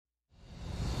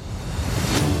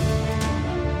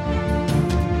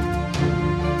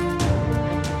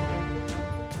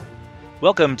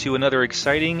Welcome to another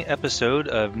exciting episode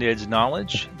of NIDS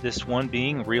Knowledge, this one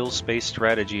being Real Space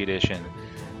Strategy Edition.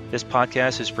 This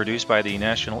podcast is produced by the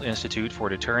National Institute for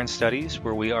Deterrence Studies,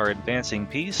 where we are advancing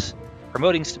peace,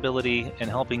 promoting stability,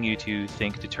 and helping you to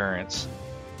think deterrence.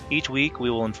 Each week, we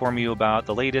will inform you about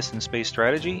the latest in space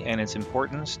strategy and its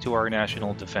importance to our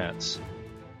national defense.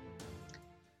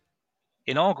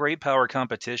 In all great power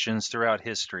competitions throughout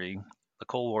history, the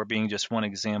Cold War being just one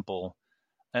example,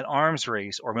 an arms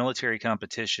race or military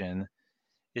competition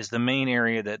is the main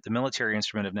area that the military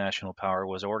instrument of national power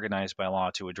was organized by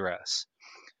law to address.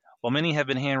 While many have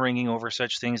been hand-wringing over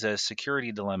such things as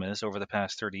security dilemmas over the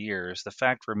past 30 years, the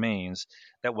fact remains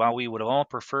that while we would have all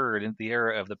preferred in the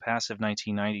era of the passive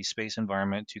 1990s space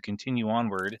environment to continue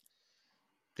onward,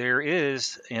 there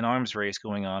is an arms race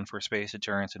going on for space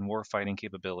deterrence and warfighting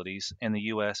capabilities, and the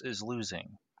U.S. is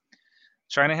losing.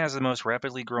 China has the most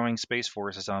rapidly growing space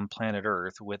forces on planet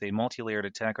Earth, with a multi-layered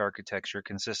attack architecture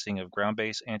consisting of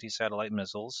ground-based anti-satellite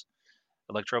missiles,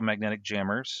 electromagnetic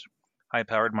jammers,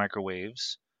 high-powered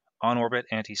microwaves, on-orbit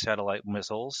anti-satellite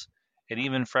missiles, and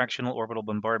even fractional orbital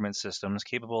bombardment systems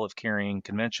capable of carrying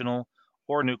conventional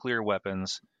or nuclear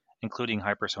weapons, including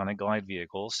hypersonic glide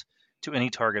vehicles, to any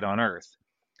target on Earth.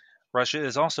 Russia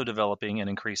is also developing and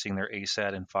increasing their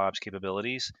ASAT and FOBS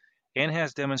capabilities, and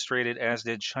has demonstrated, as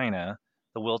did China,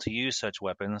 the will to use such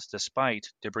weapons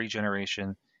despite debris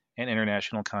generation and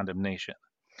international condemnation.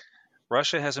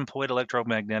 Russia has employed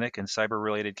electromagnetic and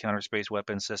cyber-related counterspace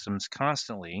weapon systems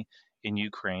constantly in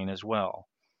Ukraine as well.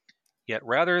 Yet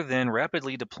rather than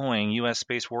rapidly deploying U.S.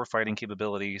 space warfighting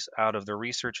capabilities out of the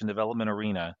research and development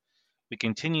arena, we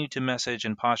continue to message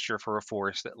and posture for a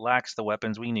force that lacks the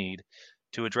weapons we need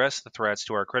to address the threats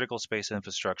to our critical space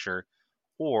infrastructure,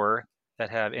 or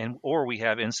we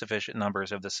have insufficient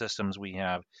numbers of the systems we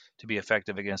have to be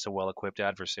effective against a well-equipped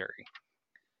adversary.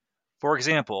 For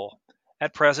example,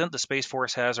 at present, the Space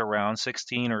Force has around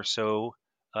 16 or so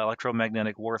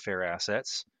electromagnetic warfare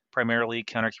assets, primarily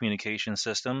counter-communication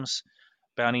systems,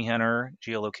 bounty hunter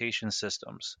geolocation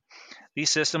systems.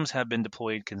 These systems have been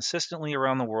deployed consistently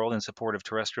around the world in support of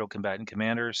terrestrial combatant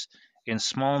commanders in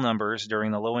small numbers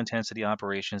during the low-intensity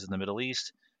operations in the Middle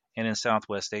East and in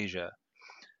Southwest Asia.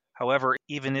 However,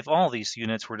 even if all these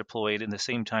units were deployed in the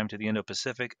same time to the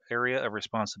Indo-Pacific area of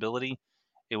responsibility,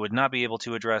 it would not be able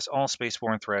to address all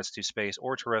spaceborne threats to space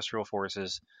or terrestrial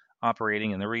forces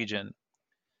operating in the region.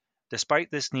 Despite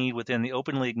this need within the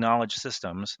openly acknowledged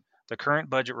systems, the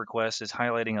current budget request is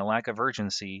highlighting a lack of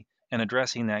urgency in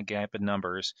addressing that gap in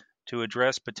numbers to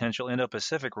address potential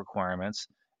Indo-Pacific requirements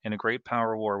in a great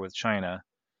power war with China,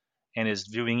 and is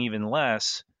doing even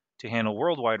less to handle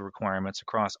worldwide requirements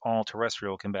across all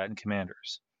terrestrial combatant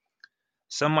commanders.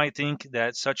 Some might think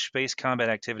that such space combat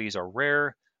activities are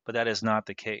rare, but that is not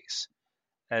the case.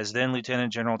 As then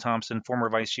Lieutenant General Thompson,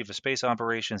 former Vice Chief of Space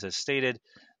Operations, has stated,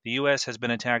 the U.S. has been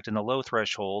attacked in the low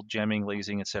threshold, jamming,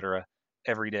 lasing, etc.,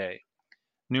 every day.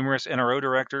 Numerous NRO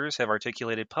directors have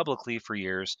articulated publicly for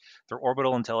years their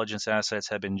orbital intelligence assets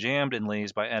have been jammed and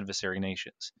lased by adversary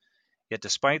nations. Yet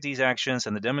despite these actions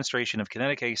and the demonstration of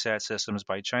kinetic ASAT systems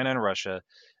by China and Russia,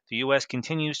 the U.S.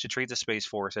 continues to treat the Space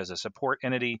Force as a support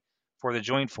entity for the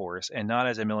joint force and not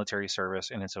as a military service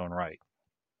in its own right.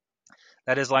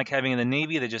 That is like having a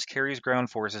Navy that just carries ground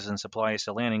forces and supplies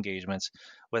to land engagements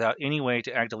without any way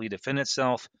to actively defend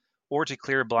itself or to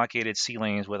clear blockaded sea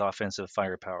lanes with offensive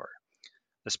firepower.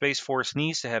 The Space Force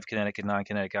needs to have kinetic and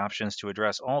non-kinetic options to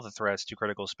address all the threats to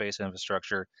critical space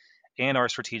infrastructure and our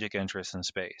strategic interests in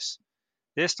space.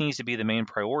 This needs to be the main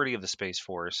priority of the Space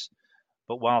Force,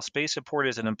 but while space support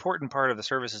is an important part of the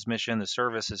service's mission, the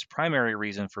service's primary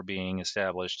reason for being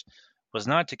established was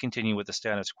not to continue with the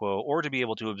status quo or to be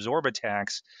able to absorb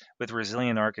attacks with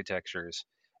resilient architectures.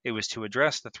 It was to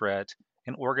address the threat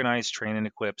and organize, train, and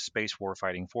equip space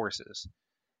warfighting forces.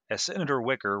 As Senator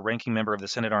Wicker, ranking member of the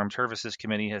Senate Armed Services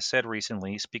Committee, has said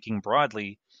recently, speaking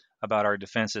broadly about our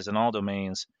defenses in all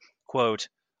domains, quote,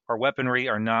 our weaponry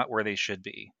are not where they should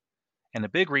be. And a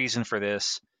big reason for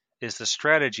this is the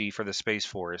strategy for the Space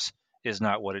Force is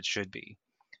not what it should be.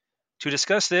 To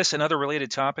discuss this and other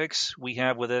related topics, we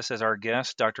have with us as our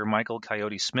guest Dr. Michael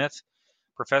Coyote Smith,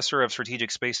 Professor of Strategic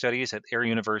Space Studies at Air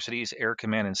University's Air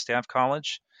Command and Staff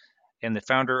College, and the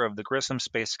founder of the Grissom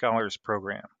Space Scholars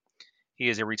Program. He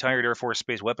is a retired Air Force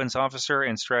Space Weapons Officer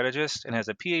and strategist and has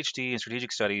a PhD in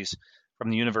Strategic Studies from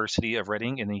the University of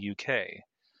Reading in the UK.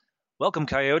 Welcome,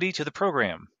 Coyote, to the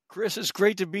program. Chris, it's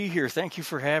great to be here. Thank you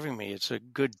for having me. It's a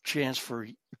good chance for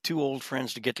two old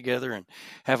friends to get together and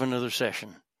have another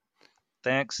session.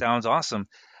 Thanks. Sounds awesome.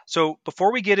 So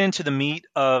before we get into the meat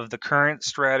of the current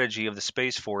strategy of the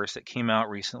Space Force that came out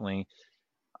recently,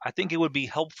 I think it would be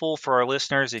helpful for our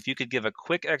listeners if you could give a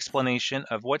quick explanation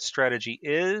of what strategy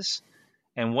is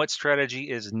and what strategy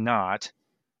is not,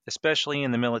 especially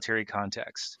in the military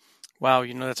context. Wow,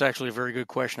 that's actually a very good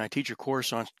question. I teach a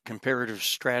course on comparative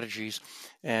strategies,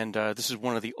 and this is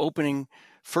one of the opening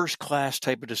first class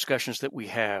type of discussions that we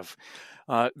have.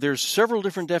 There's several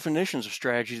different definitions of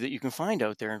strategy that you can find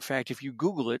out there. In fact, if you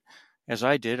Google it, as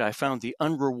I did, I found the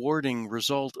unrewarding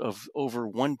result of over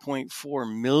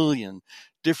 1.4 million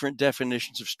different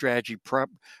definitions of strategy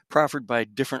proffered by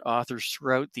different authors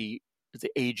throughout the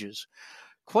ages.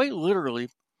 Quite literally,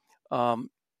 um,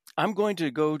 I'm going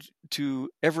to go to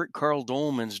Everett Carl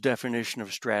Dolman's definition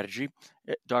of strategy.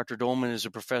 Dr. Dolman is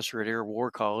a professor at Air War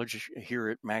College here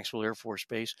at Maxwell Air Force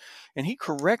Base, and he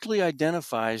correctly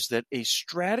identifies that a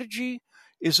strategy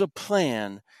is a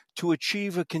plan to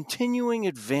achieve a continuing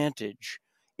advantage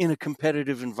in a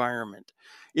competitive environment.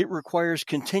 It requires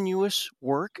continuous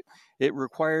work. It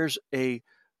requires a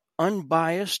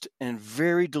unbiased and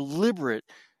very deliberate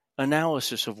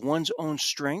analysis of one's own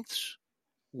strengths,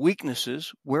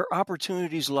 weaknesses, where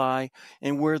opportunities lie,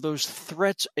 and where those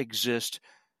threats exist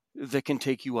that can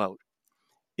take you out.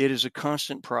 It is a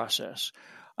constant process.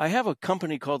 I have a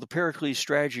company called the Pericles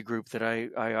Strategy Group that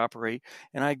I operate,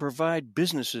 and I provide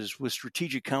businesses with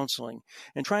strategic counseling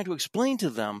and trying to explain to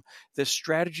them that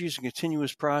strategy is a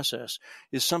continuous process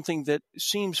is something that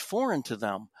seems foreign to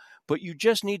them, but you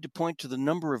just need to point to the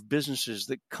number of businesses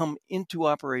that come into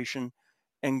operation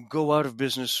and go out of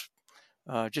business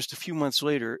just a few months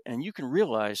later, and you can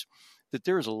realize that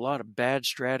there is a lot of bad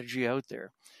strategy out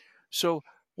there. So,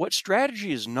 what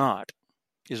strategy is not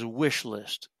is a wish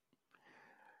list.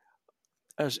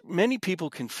 As many people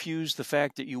confuse the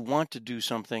fact that you want to do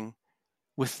something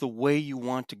with the way you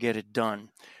want to get it done.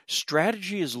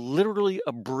 Strategy is literally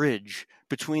a bridge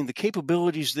between the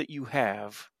capabilities that you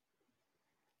have,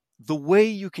 the way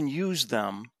you can use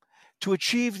them to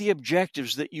achieve the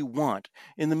objectives that you want.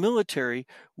 In the military,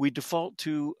 we default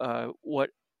to what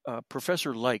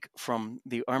Professor Like from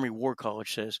the Army War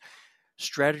College says.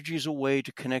 Strategy is a way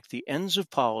to connect the ends of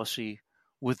policy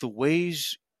with the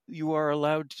ways you are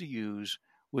allowed to use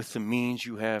with the means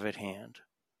you have at hand.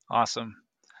 Awesome.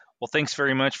 Well, thanks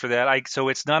very much for that. So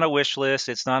it's not a wish list.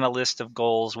 It's not a list of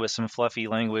goals with some fluffy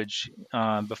language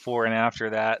before and after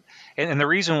that. And the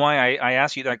reason why I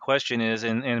asked you that question is,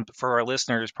 and for our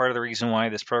listeners, part of the reason why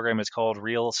this program is called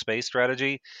Real Space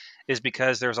Strategy is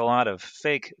because there's a lot of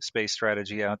fake space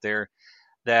strategy out there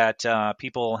that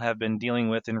people have been dealing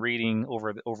with and reading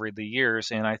over the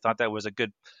years. And I thought that was a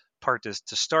good part to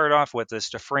start off with, is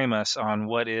to frame us on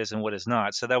what is and what is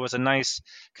not. So that was a nice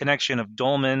connection of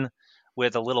Dolman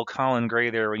with a little Colin Gray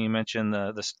there when you mentioned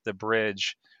the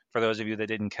bridge. For those of you that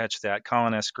didn't catch that,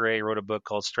 Colin S. Gray wrote a book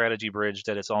called Strategy Bridge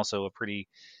that is also a pretty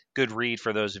good read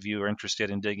for those of you who are interested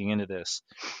in digging into this.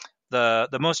 The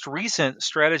most recent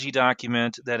strategy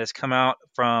document that has come out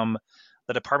from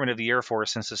the Department of the Air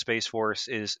Force, since the Space Force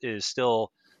is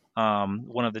still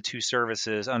one of the two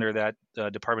services under that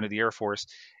Department of the Air Force,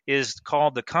 is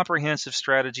called the Comprehensive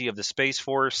Strategy of the Space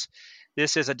Force.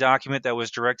 This is a document that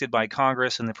was directed by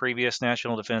Congress in the previous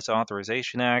National Defense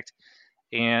Authorization Act.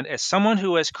 And as someone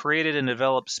who has created and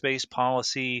developed space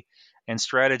policy and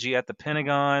strategy at the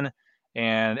Pentagon,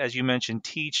 and as you mentioned,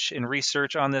 teach and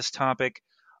research on this topic,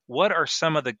 what are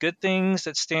some of the good things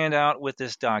that stand out with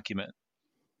this document?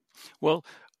 Well,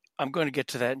 I'm going to get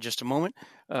to that in just a moment.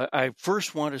 I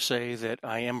first want to say that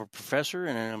I am a professor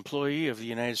and an employee of the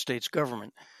United States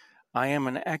government. I am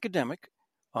an academic,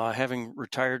 having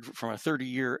retired from a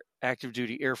 30-year active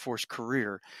duty Air Force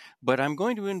career, but I'm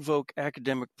going to invoke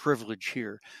academic privilege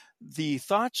here. The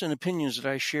thoughts and opinions that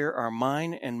I share are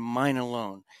mine and mine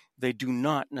alone. They do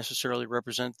not necessarily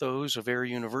represent those of Air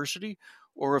University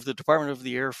or of the Department of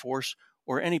the Air Force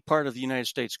or any part of the United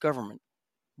States government,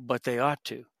 but they ought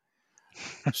to.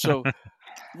 So,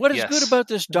 what is good Yes. about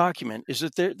this document is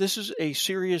that this is a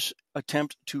serious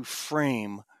attempt to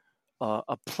frame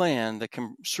a plan that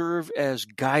can serve as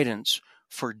guidance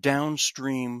for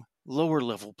downstream lower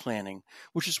level planning,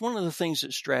 which is one of the things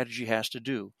that strategy has to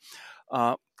do.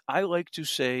 I like to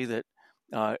say that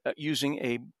using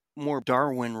a more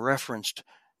Darwin referenced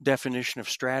definition of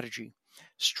strategy,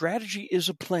 strategy is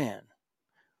a plan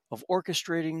of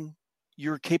orchestrating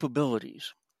your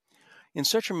capabilities in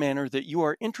such a manner that you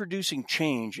are introducing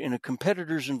change in a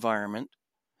competitor's environment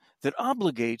that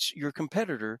obligates your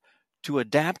competitor to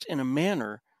adapt in a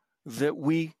manner that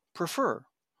we prefer.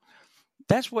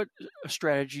 That's what a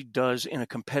strategy does in a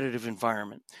competitive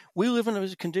environment. We live in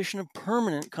a condition of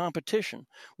permanent competition.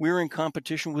 We're in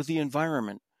competition with the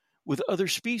environment. with other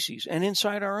species and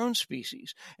inside our own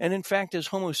species. And in fact, as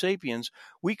Homo sapiens,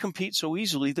 we compete so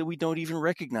easily that we don't even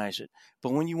recognize it.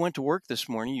 But when you went to work this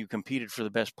morning, you competed for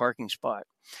the best parking spot.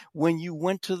 When you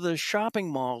went to the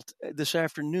shopping mall this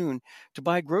afternoon to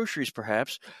buy groceries,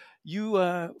 perhaps, you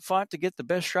fought to get the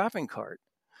best shopping cart.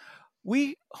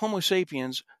 We, Homo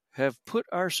sapiens, have put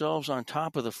ourselves on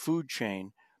top of the food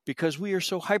chain because we are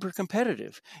so hyper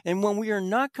competitive. And when we are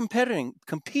not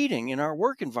competing in our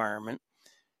work environment,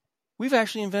 we've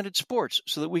actually invented sports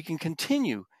so that we can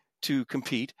continue to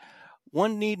compete.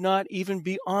 One need not even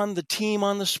be on the team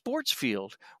on the sports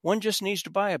field. One just needs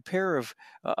to buy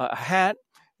a hat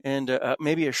and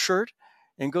maybe a shirt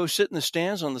and go sit in the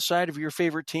stands on the side of your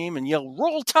favorite team and yell,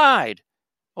 "Roll Tide!"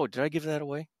 Oh, did I give that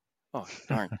away? Oh,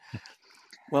 darn.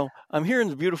 Well, I'm here in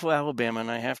the beautiful Alabama, and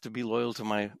I have to be loyal to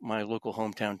my local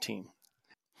hometown team.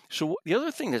 So the other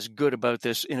thing that's good about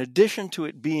this, in addition to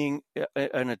it being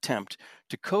an attempt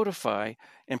to codify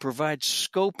and provide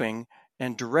scoping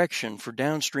and direction for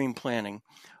downstream planning,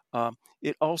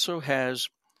 it also has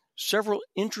several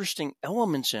interesting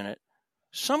elements in it,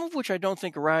 some of which I don't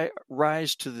think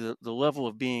rise to the level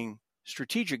of being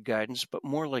strategic guidance, but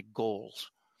more like goals.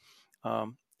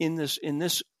 In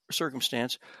this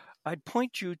circumstance, I'd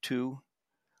point you to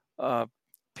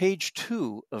page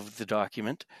 2 of the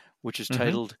document, which is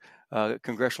titled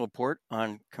Congressional Report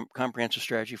on Comprehensive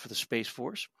Strategy for the Space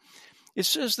Force. It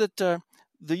says that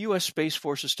the U.S. Space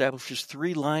Force establishes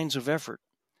 3 lines of effort.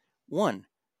 1,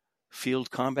 field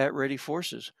combat-ready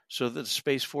forces, so that the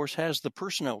Space Force has the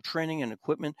personnel, training, and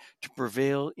equipment to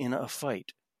prevail in a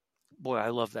fight. Boy, I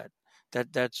love that.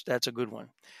 That's a good one.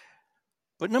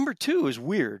 But number 2 is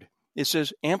weird. It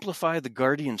says amplify the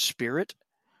guardian spirit,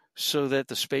 so that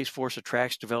the Space Force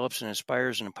attracts, develops, and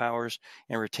inspires and empowers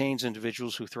and retains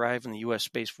individuals who thrive in the U.S.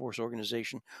 Space Force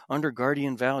organization under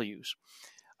Guardian values.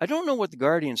 I don't know what the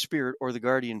Guardian spirit or the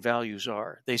Guardian values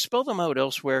are. They spell them out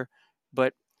elsewhere,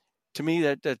 but to me,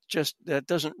 that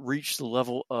doesn't reach the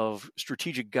level of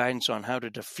strategic guidance on how to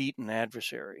defeat an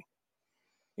adversary.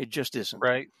 It just isn't.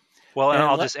 Right. Well, and And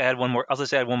I'll just add one more. I'll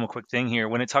just add one more quick thing here.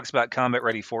 When it talks about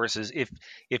combat-ready forces, if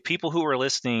people who are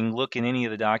listening look in any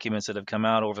of the documents that have come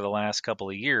out over the last couple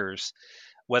of years,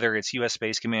 whether it's U.S.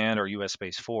 Space Command or U.S.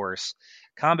 Space Force,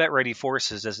 combat-ready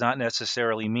forces does not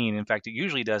necessarily mean. In fact, it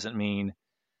usually doesn't mean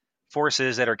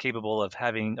forces that are capable of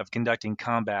conducting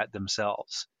combat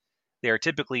themselves. They are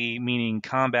typically meaning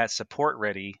combat support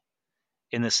ready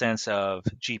in the sense of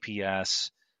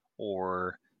GPS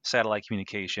or satellite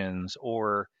communications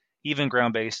or even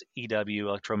ground-based EW,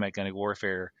 electromagnetic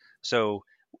warfare. So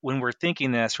when we're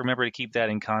thinking this, remember to keep that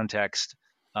in context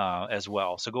as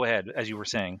well. So go ahead, as you were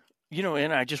saying.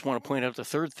 And I just want to point out the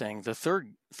third thing. The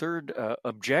third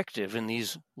objective in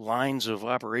these lines of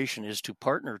operation is to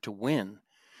partner to win,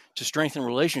 to strengthen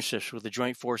relationships with the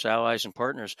joint force allies and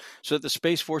partners so that the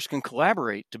Space Force can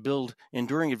collaborate to build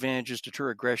enduring advantages,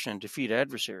 deter aggression, and defeat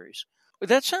adversaries.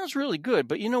 That sounds really good,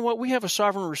 but you know what? We have a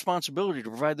sovereign responsibility to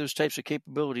provide those types of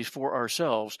capabilities for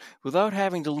ourselves without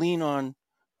having to lean on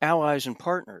allies and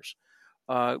partners.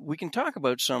 We can talk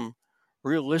about some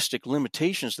realistic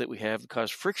limitations that we have that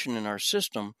cause friction in our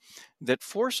system that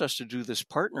force us to do this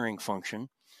partnering function.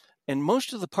 And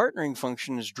most of the partnering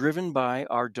function is driven by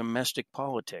our domestic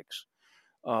politics.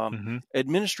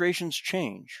 Administrations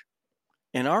change,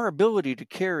 and our ability to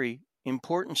carry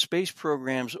important space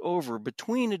programs over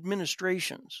between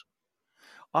administrations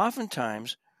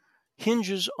oftentimes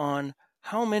hinges on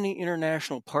how many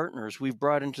international partners we've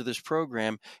brought into this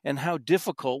program and how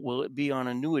difficult will it be on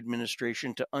a new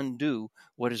administration to undo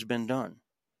what has been done.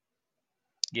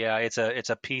 Yeah, it's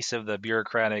a piece of the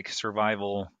bureaucratic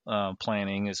survival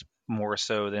planning is more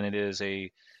so than it is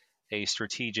a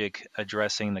strategic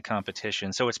addressing the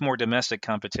competition. So it's more domestic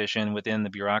competition within the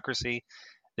bureaucracy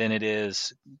than it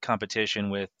is competition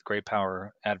with great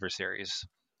power adversaries.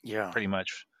 Yeah. Pretty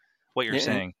much what you're And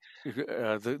saying.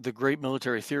 the great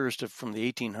military theorist from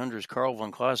the 1800s, Karl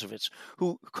von Clausewitz,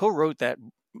 who co-wrote that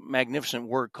magnificent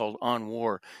work called On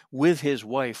War with his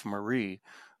wife, Marie,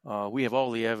 we have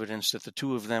all the evidence that the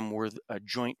two of them were a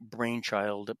joint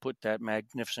brainchild that put that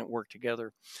magnificent work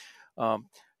together.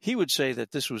 He would say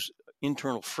that this was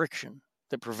internal friction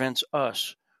that prevents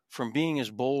us from being as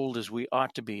bold as we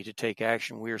ought to be to take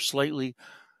action. We are significantly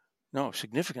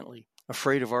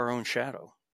afraid of our own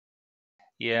shadow.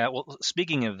 Yeah. Well,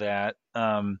 speaking of that,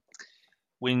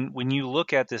 when you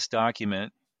look at this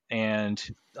document, and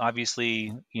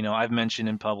obviously, I've mentioned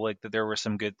in public that there were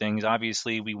some good things.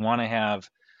 Obviously, we want to have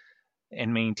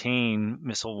and maintain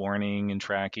missile warning and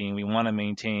tracking. We want to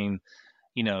maintain,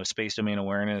 space domain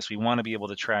awareness. We want to be able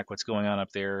to track what's going on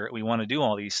up there. We want to do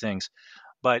all these things.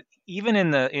 But even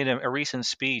in a recent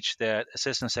speech that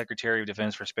Assistant Secretary of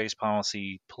Defense for Space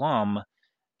Policy Plum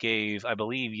gave, I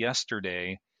believe,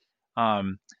 yesterday,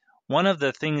 um, one of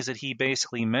the things that he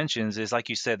basically mentions is, like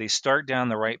you said, they start down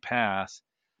the right path,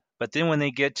 but then when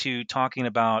they get to talking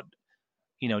about,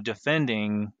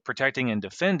 defending, protecting, and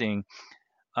defending,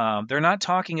 they're not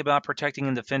talking about protecting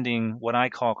and defending what I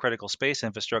call critical space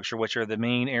infrastructure, which are the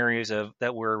main areas of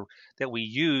that we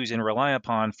use and rely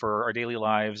upon for our daily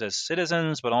lives as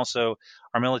citizens, but also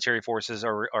our military forces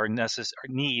are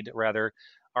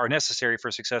necessary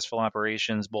for successful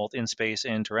operations both in space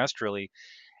and terrestrially.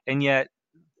 And yet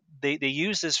they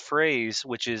use this phrase,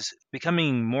 which is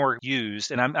becoming more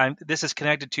used, and this is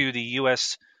connected to the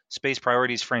U.S. Space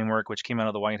Priorities Framework, which came out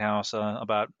of the White House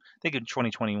about I think in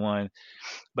 2021,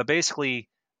 but basically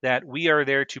that we are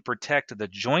there to protect the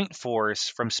joint force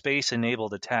from space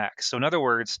enabled attacks. So, in other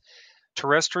words,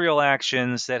 terrestrial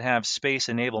actions that have space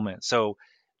enablement. So,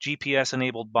 GPS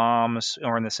enabled bombs,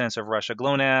 or in the sense of Russia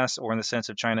GLONASS, or in the sense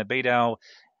of China Beidou,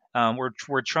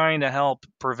 we're trying to help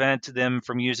prevent them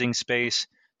from using space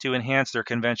to enhance their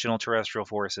conventional terrestrial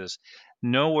forces.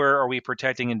 Nowhere are we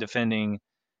protecting and defending,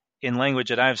 in language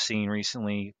that I've seen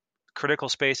recently, critical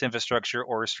space infrastructure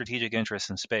or strategic interests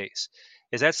in space.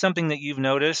 Is that something that you've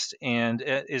noticed? And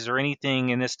is there anything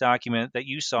in this document that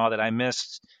you saw that I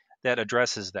missed that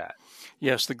addresses that?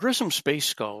 Yes, the Grissom Space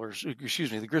Scholars,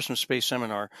 excuse me, the Grissom Space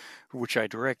Seminar, which I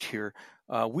direct here,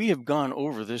 we have gone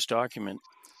over this document,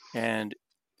 and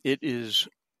it is,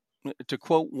 to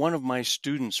quote one of my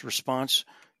students' response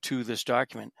to this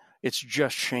document, it's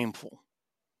just shameful.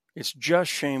 It's just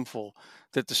shameful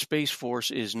that the Space Force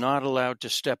is not allowed to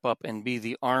step up and be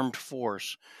the armed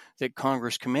force that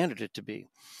Congress commanded it to be.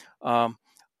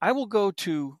 I will go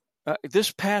to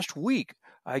this past week.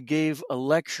 I gave a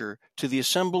lecture to the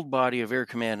assembled body of Air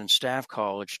Command and Staff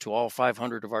College to all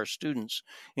 500 of our students,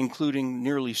 including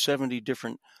nearly 70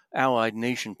 different allied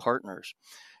nation partners.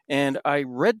 And I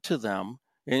read to them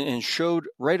and showed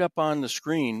right up on the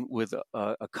screen with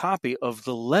a copy of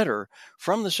the letter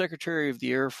from the Secretary of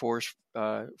the Air Force,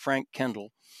 Frank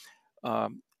Kendall,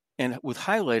 and with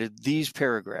highlighted these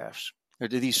paragraphs, or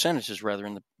these sentences rather,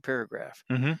 in the paragraph.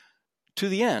 Mm-hmm. To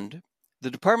the end,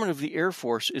 the Department of the Air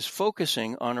Force is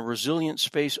focusing on a resilient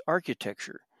space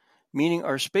architecture, meaning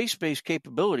our space-based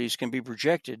capabilities can be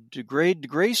projected, degrade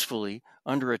gracefully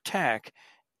under attack,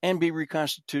 and be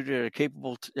reconstituted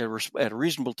at a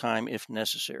reasonable time if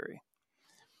necessary.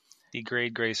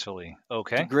 Degrade gracefully.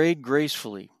 Okay. Degrade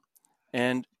gracefully.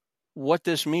 And what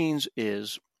this means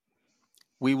is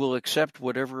we will accept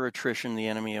whatever attrition the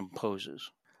enemy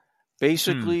imposes.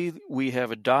 Basically, we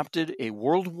have adopted a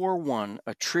World War I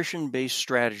attrition-based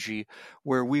strategy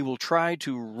where we will try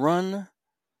to run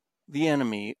the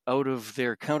enemy out of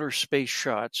their counter space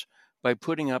shots by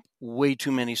putting up way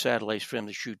too many satellites for them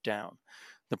to shoot down.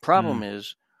 The problem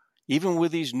is, even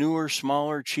with these newer,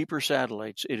 smaller, cheaper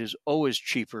satellites, it is always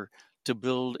cheaper to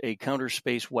build a counter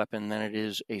space weapon than it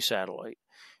is a satellite.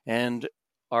 And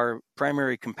our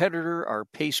primary competitor, our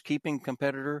pacekeeping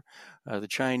competitor, the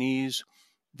Chinese,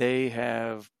 they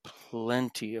have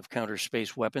plenty of counter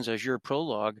space weapons, as your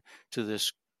prologue to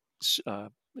this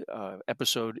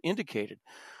episode indicated.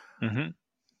 Mm-hmm.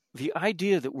 The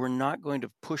idea that we're not going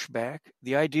to push back,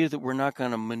 the idea that we're not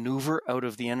going to maneuver out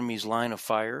of the enemy's line of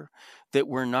fire, that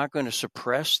we're not going to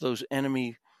suppress those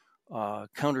enemy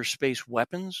counter space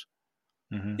weapons,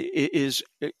 is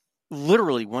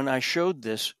literally, when I showed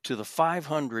this to the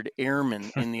 500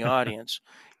 airmen in the audience,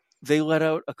 they let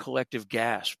out a collective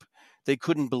gasp. They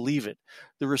couldn't believe it.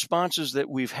 The responses that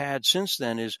we've had since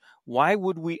then is, why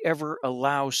would we ever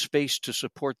allow space to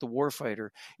support the warfighter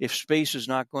if space is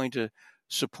not going to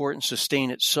support and sustain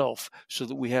itself, so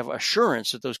that we have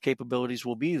assurance that those capabilities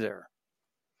will be there?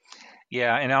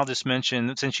 Yeah, and I'll just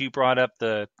mention, since you brought up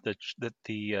the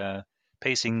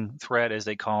pacing threat, as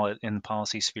they call it in the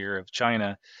policy sphere of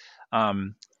China,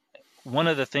 one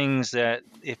of the things that,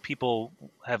 if people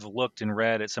have looked and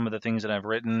read at some of the things that I've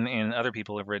written and other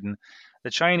people have written,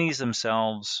 the Chinese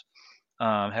themselves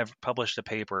have published a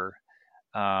paper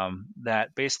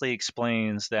that basically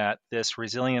explains that this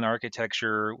resilient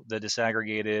architecture, the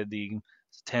disaggregated, the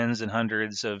tens and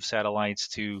hundreds of satellites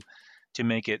to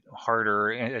make it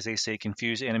harder, as they say,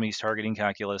 confuse enemies targeting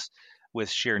calculus with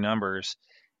sheer numbers,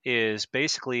 is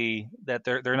basically that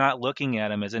they're not looking at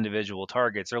them as individual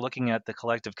targets. They're looking at the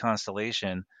collective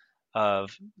constellation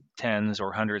of tens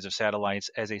or hundreds of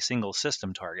satellites as a single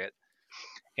system target,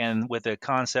 and with a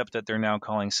concept that they're now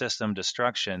calling system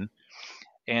destruction.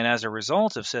 And as a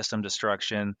result of system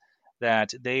destruction,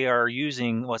 that they are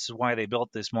using, what's why they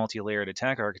built this multi-layered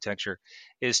attack architecture,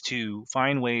 is to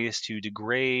find ways to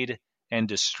degrade and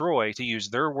destroy, to use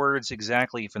their words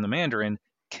exactly from the Mandarin,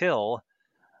 kill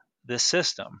this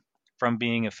system from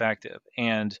being effective.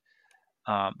 And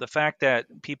the fact that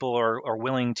people are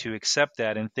willing to accept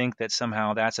that and think that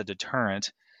somehow that's a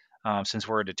deterrent, since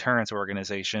we're a deterrence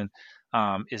organization,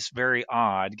 is very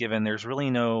odd, given there's really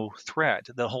no threat.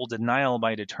 The whole denial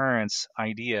by deterrence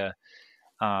idea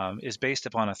is based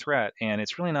upon a threat, and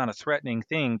it's really not a threatening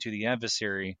thing to the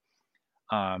adversary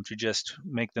to just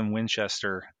make them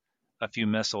Winchester a few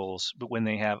missiles, but when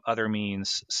they have other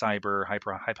means, cyber,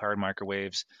 high-powered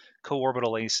microwaves,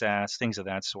 co-orbital ASATs, things of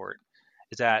that sort.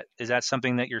 Is that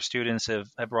something that your students have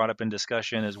brought up in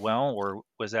discussion as well, or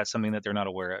was that something that they're not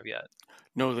aware of yet?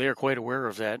 No, they are quite aware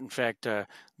of that. In fact,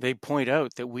 they point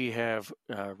out that we have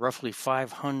roughly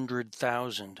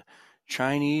 500,000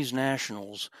 Chinese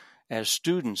nationals as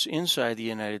students inside the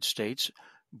United States,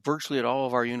 virtually at all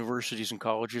of our universities and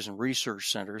colleges and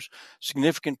research centers.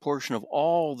 Significant portion of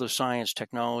all the science,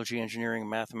 technology, engineering, and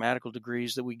mathematical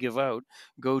degrees that we give out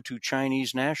go to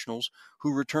Chinese nationals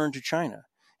who return to China.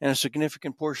 And a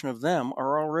significant portion of them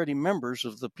are already members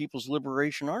of the People's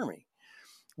Liberation Army.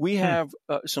 We Hmm. have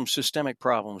some systemic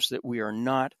problems that we are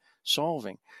not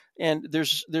solving. And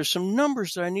there's some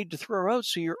numbers that I need to throw out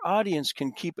so your audience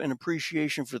can keep an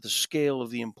appreciation for the scale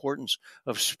of the importance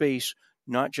of space,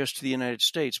 not just to the United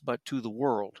States, but to the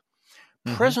world.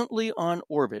 Mm-hmm. Presently on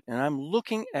orbit, and I'm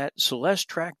looking at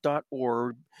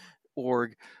celestetrack.org,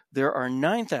 there are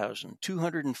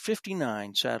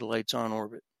 9,259 satellites on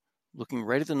orbit. Looking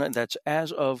right at that's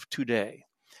as of today.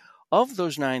 Of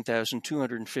those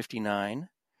 9,259,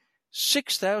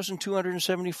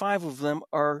 6,275 of them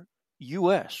are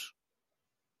U.S.,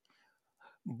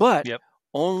 but Yep.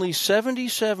 only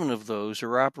 77 of those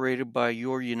are operated by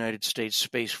your United States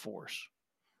Space Force.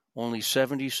 Only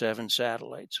 77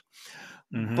 satellites.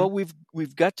 Mm-hmm. But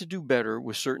we've got to do better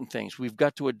with certain things. We've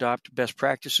got to adopt best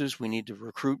practices. We need to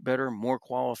recruit better, more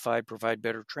qualified, provide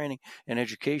better training and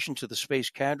education to the space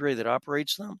cadre that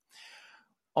operates them.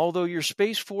 Although your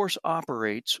Space Force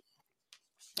operates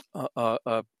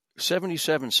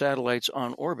 77 satellites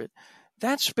on orbit,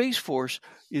 that Space Force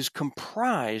is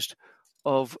comprised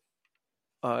of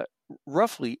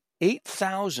roughly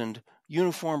 8,000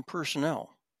 uniformed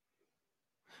personnel,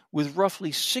 with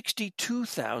roughly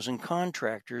 62,000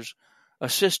 contractors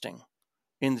assisting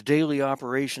in the daily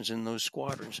operations in those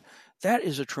squadrons. That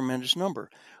is a tremendous number.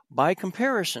 By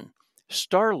comparison,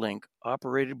 Starlink,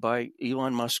 operated by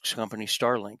Elon Musk's company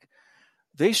Starlink,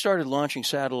 they started launching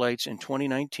satellites in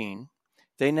 2019.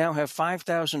 They now have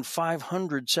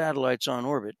 5,500 satellites on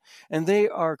orbit, and they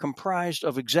are comprised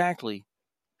of exactly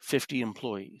 50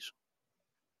 employees.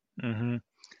 Mm-hmm.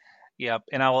 Yep.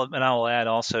 And I will add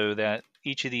also that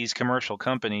each of these commercial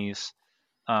companies,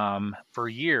 for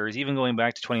years, even going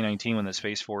back to 2019 when the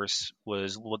Space Force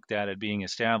was looked at being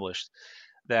established,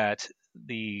 that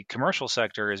the commercial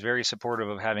sector is very supportive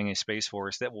of having a Space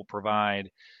Force that will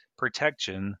provide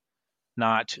protection,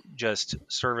 not just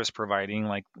service providing,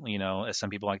 like, as some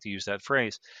people like to use that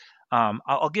phrase.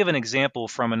 I'll give an example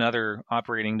from another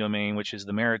operating domain, which is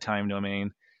the maritime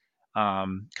domain,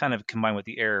 kind of combined with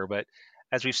the air. But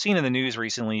as we've seen in the news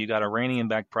recently, you got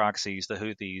Iranian-backed proxies, the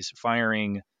Houthis,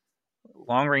 firing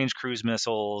long-range cruise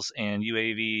missiles and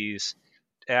UAVs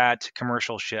at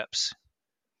commercial ships.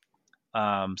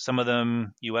 Some of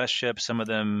them U.S. ships, some of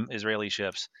them Israeli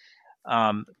ships.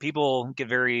 People get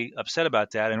very upset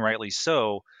about that, and rightly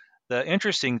so. The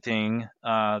interesting thing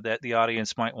that the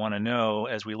audience might want to know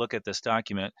as we look at this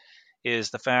document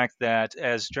is the fact that,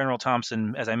 as General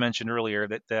Thompson, as I mentioned earlier,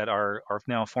 that our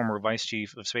now former Vice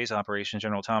Chief of Space Operations,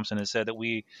 General Thompson, has said that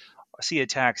we see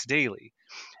attacks daily.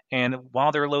 And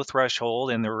while they're low threshold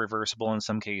and they're reversible in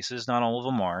some cases, not all of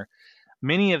them are,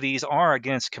 many of these are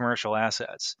against commercial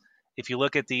assets. If you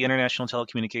look at the International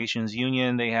Telecommunications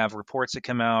Union, they have reports that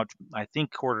come out, I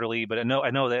think quarterly, but I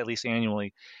know that at least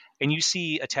annually, and you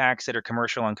see attacks that are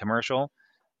commercial on commercial,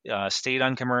 state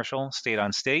on commercial, state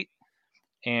on state,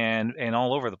 and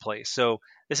all over the place. So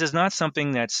this is not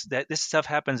something that this stuff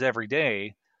happens every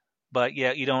day, but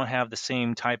yet you don't have the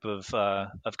same type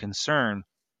of concern.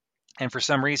 And for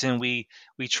some reason, we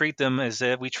treat them as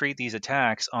if we treat these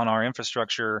attacks on our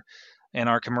infrastructure and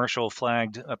our commercial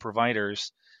flagged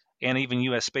providers, and even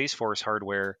U.S. Space Force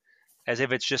hardware, as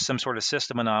if it's just some sort of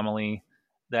system anomaly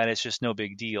that it's just no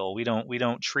big deal. We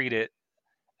don't treat it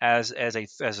as a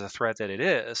threat that it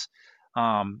is.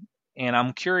 Um, and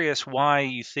I'm curious why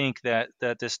you think that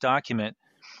this document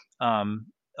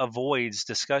avoids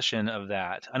discussion of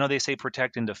that. I know they say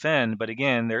protect and defend, but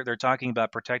again, they're talking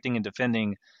about protecting and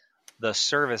defending the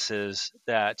services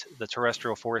that the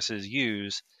terrestrial forces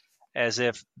use as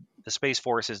if the Space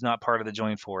Force is not part of the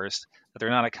Joint Force, that they're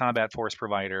not a combat force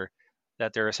provider,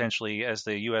 that they're essentially, as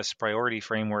the U.S. priority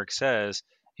framework says,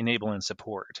 enable and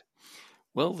support.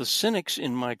 Well, the cynics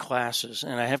in my classes,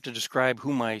 and I have to describe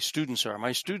who my students are.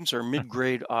 My students are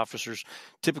mid-grade officers,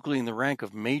 typically in the rank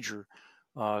of major,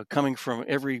 coming from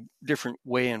every different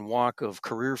way and walk of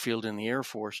career field in the Air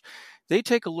Force. They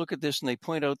take a look at this and they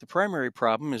point out the primary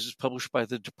problem is published by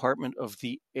the Department of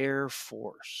the Air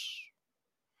Force,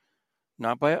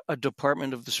 not by a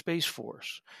department of the Space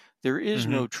Force. There is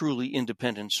no truly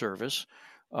independent service.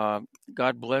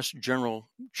 God bless General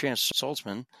Chance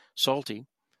Salty,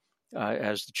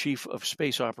 as the chief of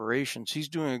space operations. He's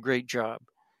doing a great job,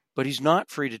 but he's not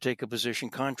free to take a position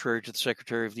contrary to the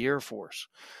Secretary of the Air Force.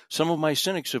 Some of my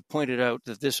cynics have pointed out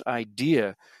that this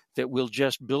idea that we'll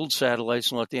just build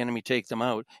satellites and let the enemy take them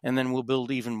out, and then we'll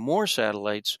build even more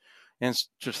satellites and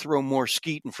to throw more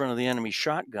skeet in front of the enemy's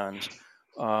shotguns,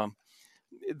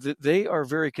 they are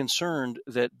very concerned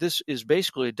that this is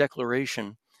basically a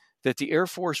declaration that the Air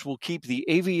Force will keep the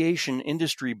aviation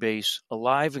industry base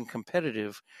alive and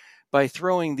competitive by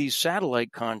throwing these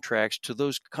satellite contracts to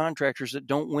those contractors that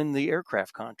don't win the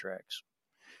aircraft contracts.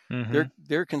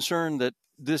 They're concerned that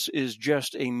this is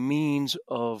just a means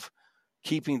of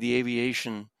keeping the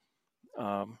aviation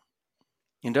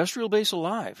industrial base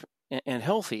alive and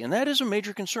healthy, and that is a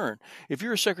major concern. If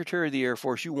you're a Secretary of the Air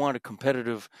Force, you want a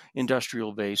competitive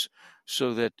industrial base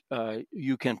so that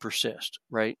you can persist,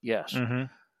 right? Yes.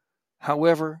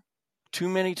 However, too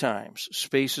many times,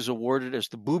 space is awarded as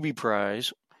the booby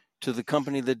prize to the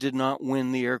company that did not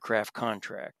win the aircraft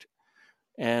contract.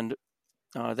 And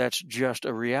that's just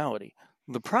a reality.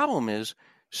 The problem is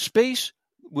space,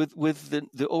 with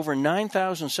the over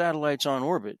 9,000 satellites on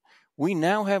orbit, we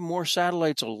now have more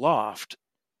satellites aloft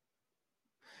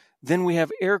than we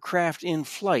have aircraft in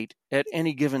flight at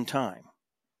any given time.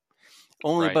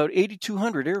 Only about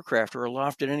 8,200 aircraft are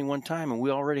aloft at any one time, and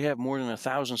we already have more than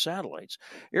 1,000 satellites.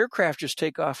 Aircraft just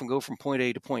take off and go from point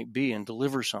A to point B and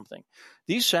deliver something.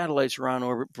 These satellites are on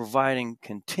orbit providing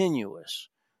continuous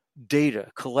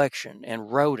data collection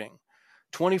and routing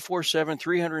 24/7,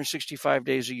 365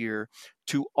 days a year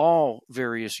to all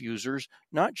various users,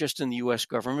 not just in the U.S.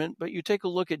 government, but you take a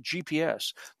look at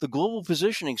GPS, the global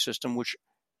positioning system, which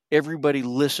everybody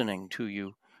listening to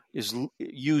you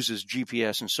uses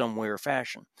GPS in some way or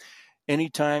fashion.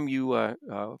 Anytime you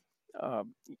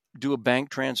do a bank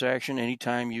transaction,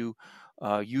 anytime you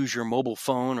use your mobile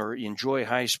phone or enjoy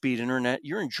high-speed internet,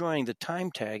 you're enjoying the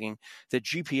time tagging that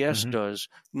GPS does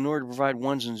in order to provide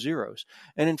ones and zeros.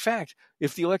 And in fact,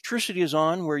 if the electricity is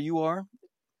on where you are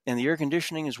and the air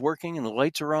conditioning is working and the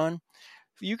lights are on,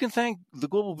 you can thank the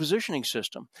global positioning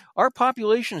system. Our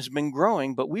population has been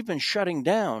growing, but we've been shutting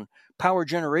down power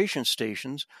generation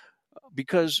stations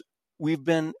because we've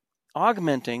been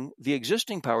augmenting the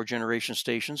existing power generation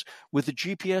stations with the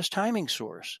GPS timing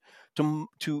source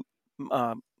to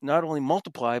not only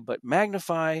multiply, but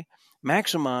magnify,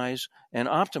 maximize, and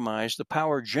optimize the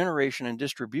power generation and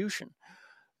distribution.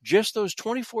 Just those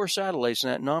 24 satellites in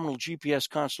that nominal GPS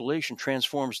constellation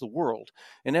transforms the world.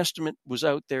 An estimate was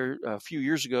out there a few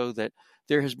years ago that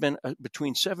there has been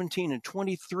between 17 and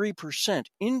 23%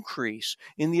 increase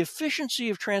in the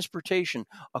efficiency of transportation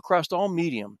across all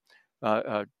medium,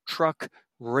 truck,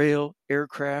 rail,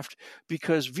 aircraft,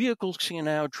 because vehicles can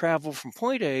now travel from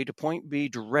point A to point B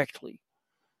directly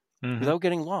without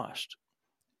getting lost.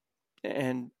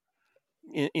 And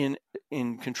in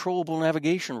controllable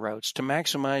navigation routes to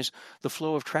maximize the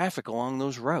flow of traffic along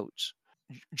those routes.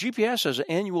 GPS has an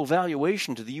annual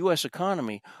valuation to the U.S.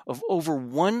 economy of over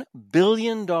 $1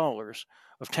 billion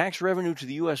of tax revenue to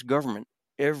the U.S. government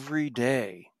every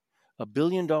day. $1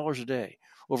 billion a day.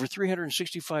 Over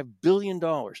 $365 billion.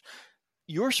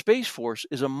 Your Space Force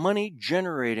is a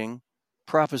money-generating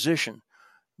proposition.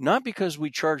 Not because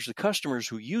we charge the customers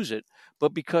who use it,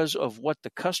 but because of what the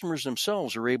customers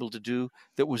themselves are able to do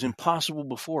that was impossible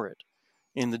before it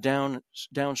in the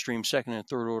downstream second and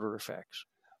third order effects.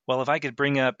 Well, if I could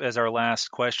bring up as our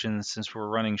last question, since we're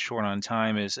running short on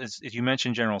time, is you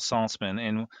mentioned General Saltzman,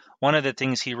 and one of the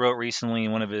things he wrote recently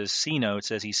in one of his C notes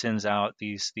as he sends out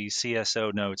these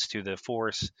CSO notes to the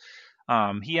force,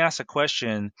 he asked a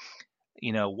question,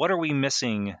 what are we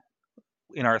missing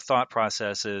in our thought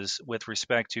processes with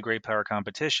respect to great power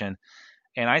competition?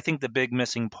 And I think the big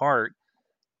missing part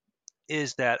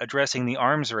is that addressing the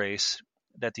arms race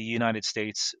that the United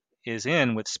States is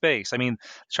in with space. I mean,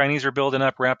 Chinese are building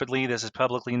up rapidly. This is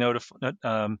publicly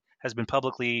has been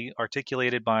publicly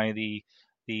articulated by the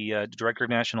Director of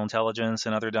National Intelligence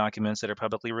and other documents that are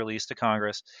publicly released to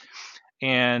Congress.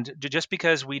 And just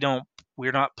because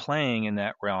we're not playing in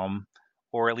that realm,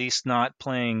 or at least not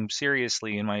playing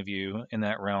seriously, in my view, in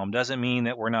that realm, doesn't mean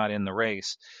that we're not in the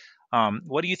race.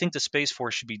 What do you think the Space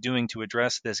Force should be doing to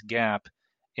address this gap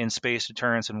in space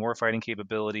deterrence and warfighting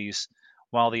capabilities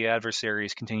while the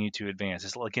adversaries continue to advance?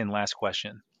 This is, again, last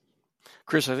question.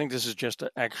 Chris, I think this is just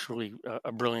actually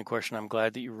a brilliant question. I'm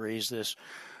glad that you raised this.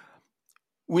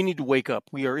 We need to wake up.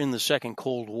 We are in the second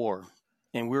Cold War,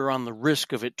 and we're on the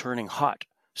risk of it turning hot,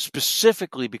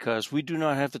 specifically because we do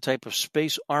not have the type of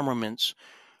space armaments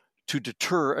to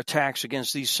deter attacks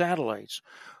against these satellites.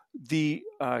 The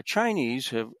Chinese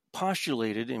have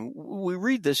postulated, and we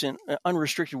read this in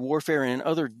Unrestricted Warfare and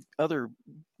in other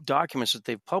documents that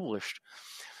they've published.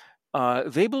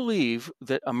 They believe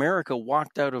that America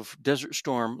walked out of Desert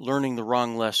Storm learning the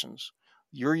wrong lessons.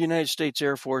 Your United States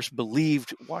Air Force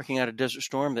believed, walking out of Desert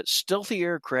Storm, that stealthy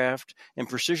aircraft and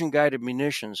precision-guided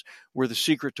munitions were the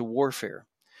secret to warfare.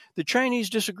 The Chinese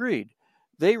disagreed.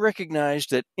 They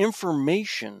recognized that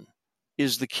information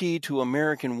is the key to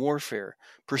American warfare.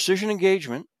 Precision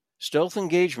engagement, stealth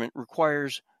engagement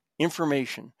requires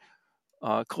information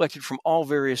collected from all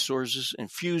various sources and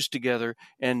fused together,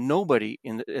 and nobody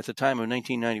at the time of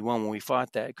 1991, when we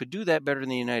fought that, could do that better than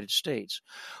the United States.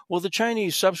 Well, the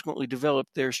Chinese subsequently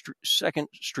developed their second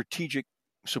strategic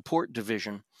support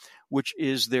division, which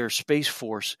is their Space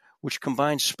Force, which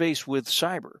combines space with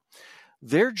cyber.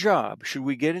 Their job, should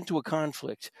we get into a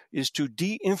conflict, is to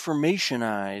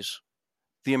de-informationize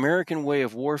the American way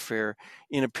of warfare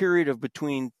in a period of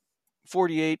between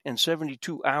 48 and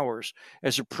 72 hours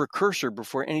as a precursor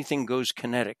before anything goes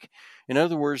kinetic. In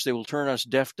other words, they will turn us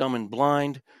deaf, dumb, and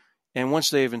blind. And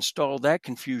once they have installed that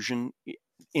confusion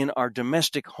in our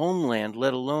domestic homeland,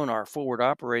 let alone our forward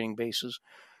operating bases,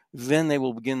 then they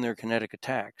will begin their kinetic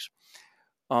attacks.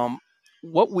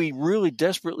 What we really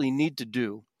desperately need to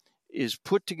do is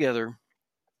put together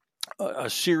a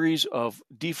series of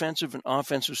defensive and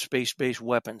offensive space-based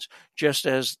weapons, just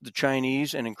as the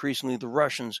Chinese and increasingly the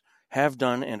Russians have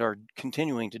done and are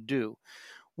continuing to do.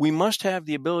 We must have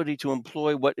the ability to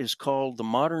employ what is called the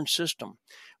modern system.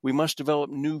 We must develop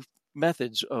new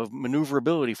methods of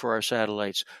maneuverability for our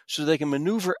satellites so they can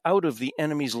maneuver out of the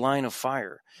enemy's line of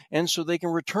fire and so they can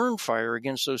return fire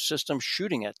against those systems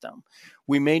shooting at them.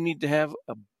 We may need to have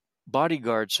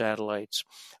bodyguard satellites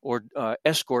or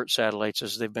escort satellites,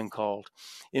 as they've been called,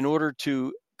 in order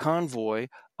to convoy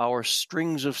our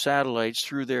strings of satellites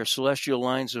through their celestial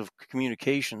lines of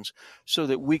communications so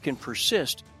that we can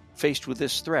persist faced with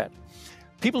this threat.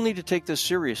 People need to take this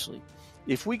seriously.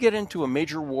 If we get into a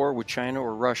major war with China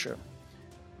or Russia,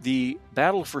 the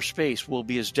battle for space will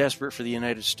be as desperate for the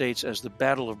United States as the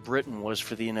Battle of Britain was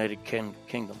for the United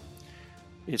Kingdom.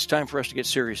 It's time for us to get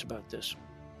serious about this.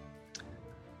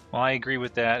 Well, I agree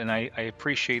with that, and I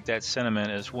appreciate that sentiment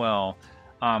as well.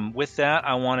 With that,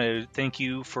 I want to thank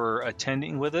you for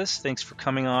attending with us. Thanks for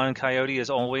coming on, Coyote, as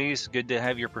always. Good to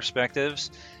have your perspectives,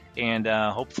 and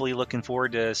hopefully looking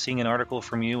forward to seeing an article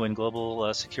from you in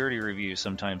Global Security Review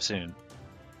sometime soon.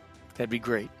 That'd be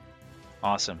great.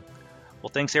 Awesome.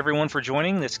 Well, thanks everyone for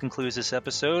joining. This concludes this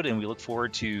episode, and we look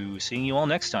forward to seeing you all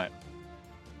next time.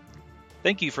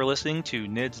 Thank you for listening to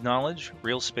NIDS Knowledge,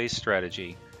 Real Space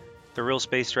Strategy. The Real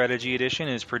Space Strategy Edition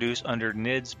is produced under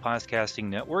NIDS Podcasting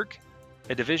Network,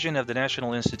 a division of the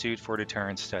National Institute for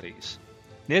Deterrence Studies.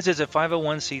 NIDS is a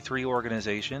 501c3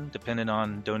 organization dependent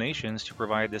on donations to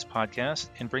provide this podcast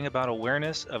and bring about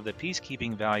awareness of the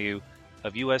peacekeeping value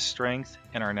of U.S. strength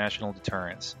and our national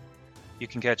deterrence. You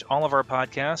can catch all of our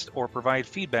podcasts or provide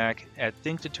feedback at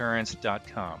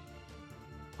thinkdeterrence.com.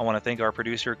 I want to thank our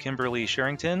producer, Kimberly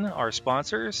Sherrington, our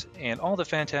sponsors, and all the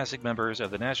fantastic members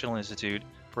of the National Institute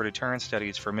for Deterrence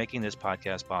Studies for making this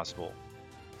podcast possible.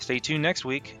 Stay tuned next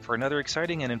week for another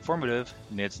exciting and informative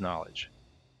NIDS Knowledge.